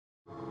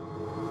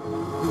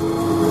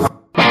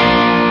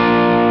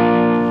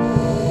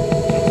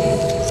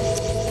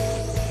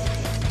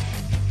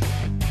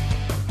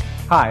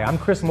Hi, I'm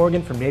Chris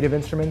Morgan from Native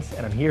Instruments,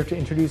 and I'm here to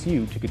introduce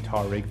you to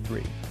Guitar Rig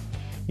 3.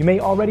 You may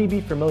already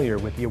be familiar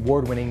with the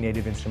award-winning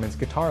Native Instruments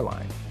guitar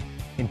line.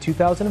 In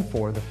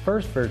 2004, the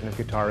first version of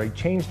Guitar Rig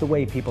changed the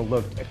way people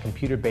looked at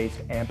computer-based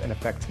amp and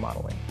effects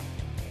modeling.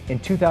 In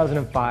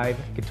 2005,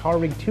 Guitar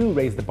Rig 2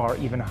 raised the bar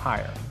even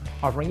higher,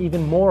 offering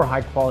even more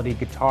high-quality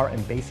guitar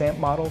and bass amp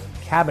models,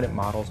 cabinet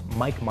models,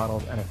 mic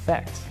models, and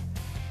effects.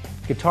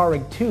 Guitar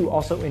Rig 2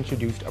 also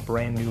introduced a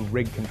brand new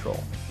rig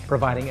control,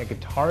 providing a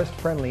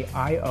guitarist-friendly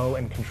I/O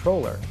and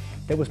controller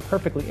that was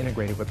perfectly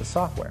integrated with the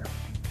software.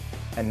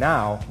 And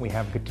now we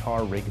have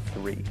Guitar Rig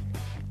 3.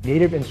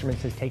 Native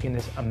Instruments has taken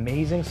this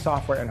amazing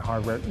software and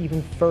hardware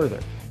even further,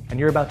 and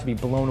you're about to be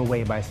blown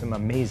away by some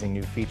amazing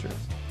new features.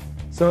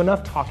 So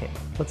enough talking,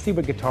 let's see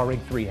what Guitar Rig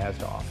 3 has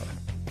to offer.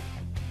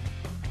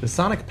 The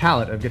sonic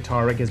palette of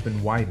Guitar Rig has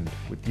been widened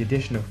with the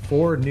addition of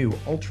 4 new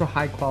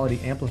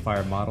ultra-high-quality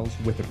amplifier models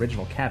with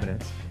original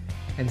cabinets,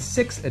 and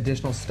 6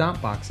 additional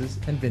stomp boxes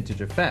and vintage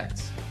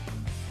effects.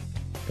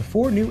 The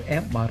 4 new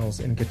amp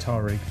models in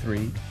Guitar Rig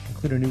 3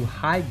 include a new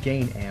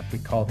high-gain amp we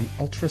call the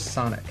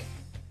Ultrasonic.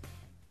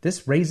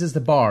 This raises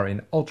the bar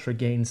in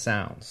ultra-gain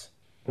sounds.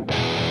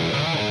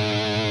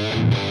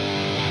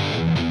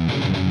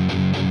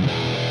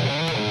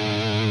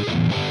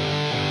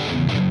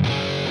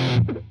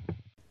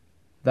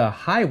 The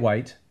High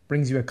White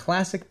brings you a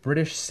classic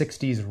British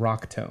 60s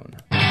rock tone.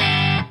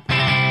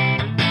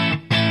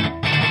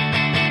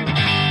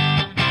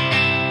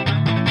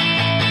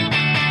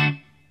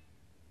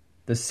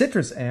 The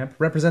Citrus amp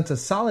represents a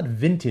solid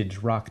vintage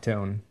rock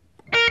tone.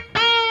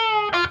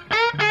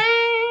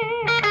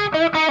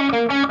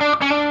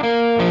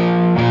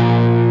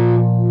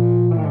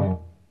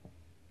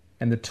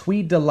 And the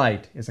Tweed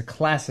Delight is a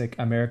classic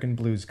American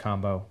blues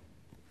combo.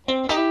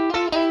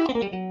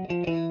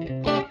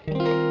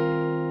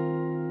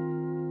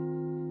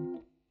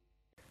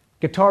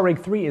 Guitar Rig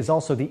 3 is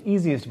also the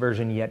easiest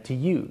version yet to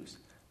use.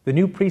 The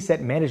new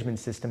preset management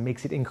system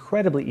makes it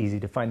incredibly easy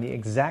to find the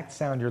exact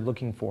sound you're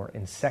looking for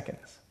in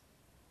seconds.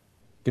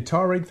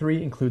 Guitar Rig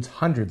 3 includes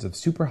hundreds of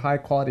super high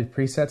quality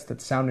presets that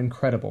sound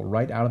incredible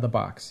right out of the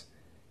box.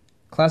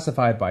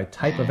 Classified by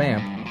type of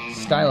amp,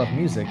 style of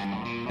music,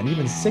 and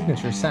even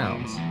signature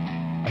sounds,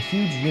 a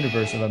huge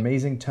universe of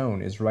amazing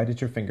tone is right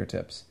at your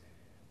fingertips.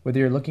 Whether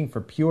you're looking for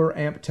pure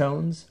amp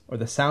tones or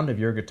the sound of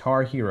your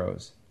guitar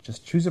heroes,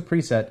 just choose a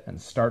preset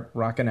and start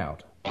rocking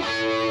out.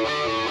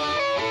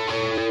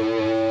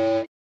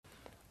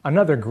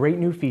 Another great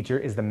new feature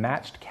is the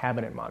matched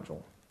cabinet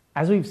module.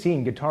 As we've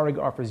seen, Guitar Rig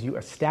offers you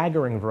a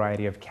staggering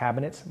variety of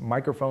cabinets,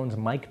 microphones,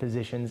 mic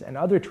positions, and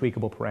other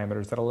tweakable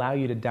parameters that allow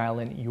you to dial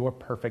in your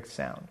perfect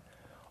sound.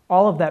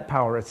 All of that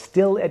power is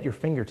still at your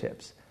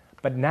fingertips,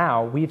 but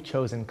now we've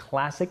chosen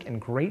classic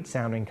and great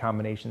sounding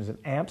combinations of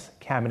amps,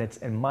 cabinets,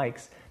 and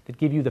mics that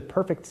give you the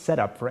perfect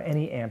setup for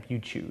any amp you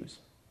choose.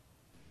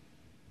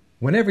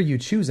 Whenever you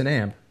choose an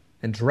amp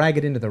and drag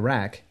it into the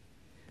rack,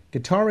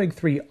 Guitar Rig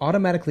 3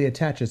 automatically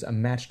attaches a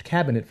matched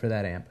cabinet for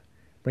that amp,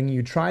 bringing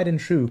you tried and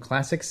true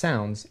classic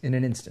sounds in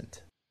an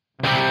instant.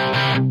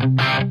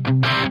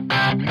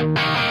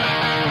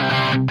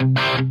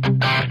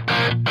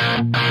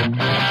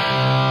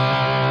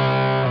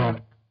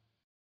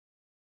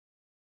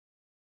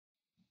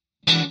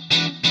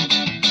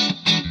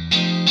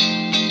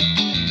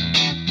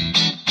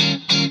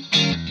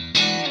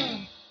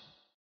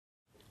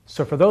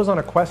 So for those on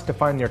a quest to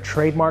find their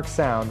trademark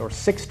sound or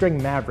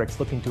 6-string mavericks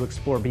looking to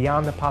explore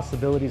beyond the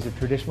possibilities of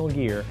traditional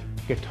gear,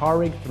 Guitar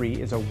Rig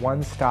 3 is a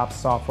one-stop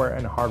software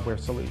and hardware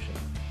solution.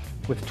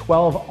 With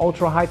 12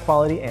 ultra-high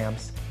quality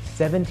amps,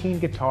 17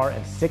 guitar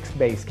and 6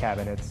 bass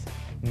cabinets,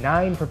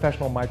 9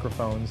 professional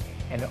microphones,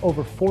 and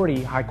over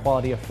 40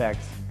 high-quality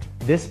effects,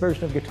 this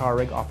version of Guitar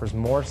Rig offers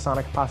more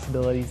sonic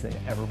possibilities than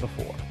ever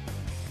before.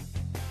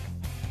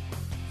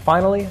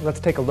 Finally, let's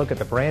take a look at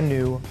the brand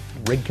new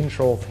Rig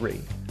Control 3.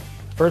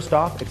 First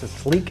off, it's a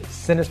sleek,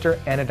 sinister,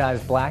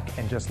 anodized black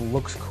and just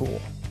looks cool.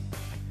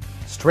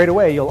 Straight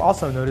away, you'll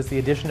also notice the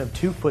addition of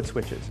 2 foot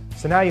switches.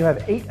 So now you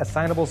have 8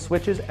 assignable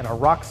switches and a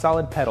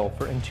rock-solid pedal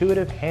for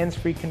intuitive,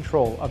 hands-free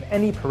control of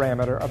any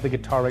parameter of the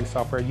Guitar Rig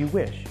software you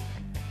wish.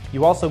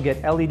 You also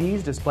get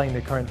LEDs displaying the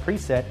current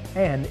preset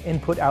and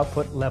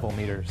input-output level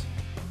meters.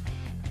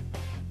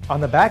 On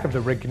the back of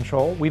the Rig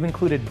Control, we've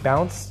included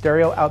balanced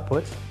stereo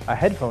outputs, a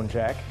headphone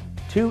jack,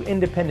 2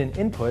 independent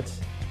inputs,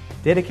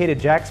 dedicated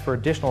jacks for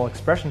additional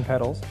expression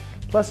pedals,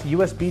 plus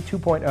USB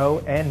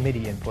 2.0 and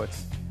MIDI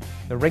inputs.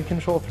 The Rig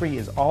Control 3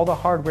 is all the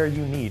hardware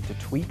you need to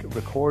tweak,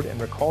 record, and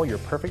recall your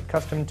perfect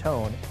custom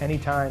tone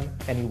anytime,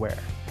 anywhere.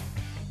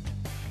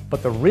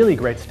 But the really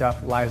great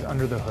stuff lies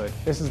under the hood.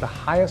 This is the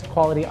highest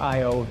quality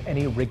I/O of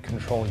any Rig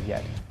Control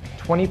yet.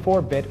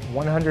 24-bit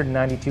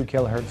 192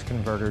 kHz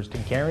converters to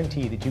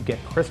guarantee that you get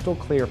crystal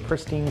clear,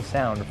 pristine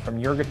sound from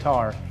your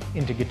guitar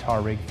into Guitar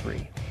Rig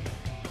 3.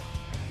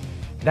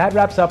 That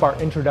wraps up our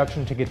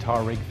introduction to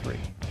Guitar Rig 3.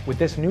 With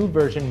this new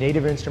version,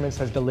 Native Instruments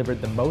has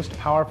delivered the most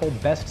powerful,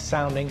 best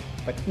sounding,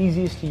 but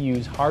easiest to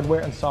use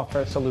hardware and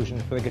software solution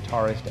for the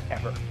guitarist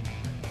ever.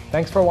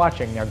 Thanks for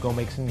watching, now go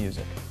make some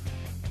music.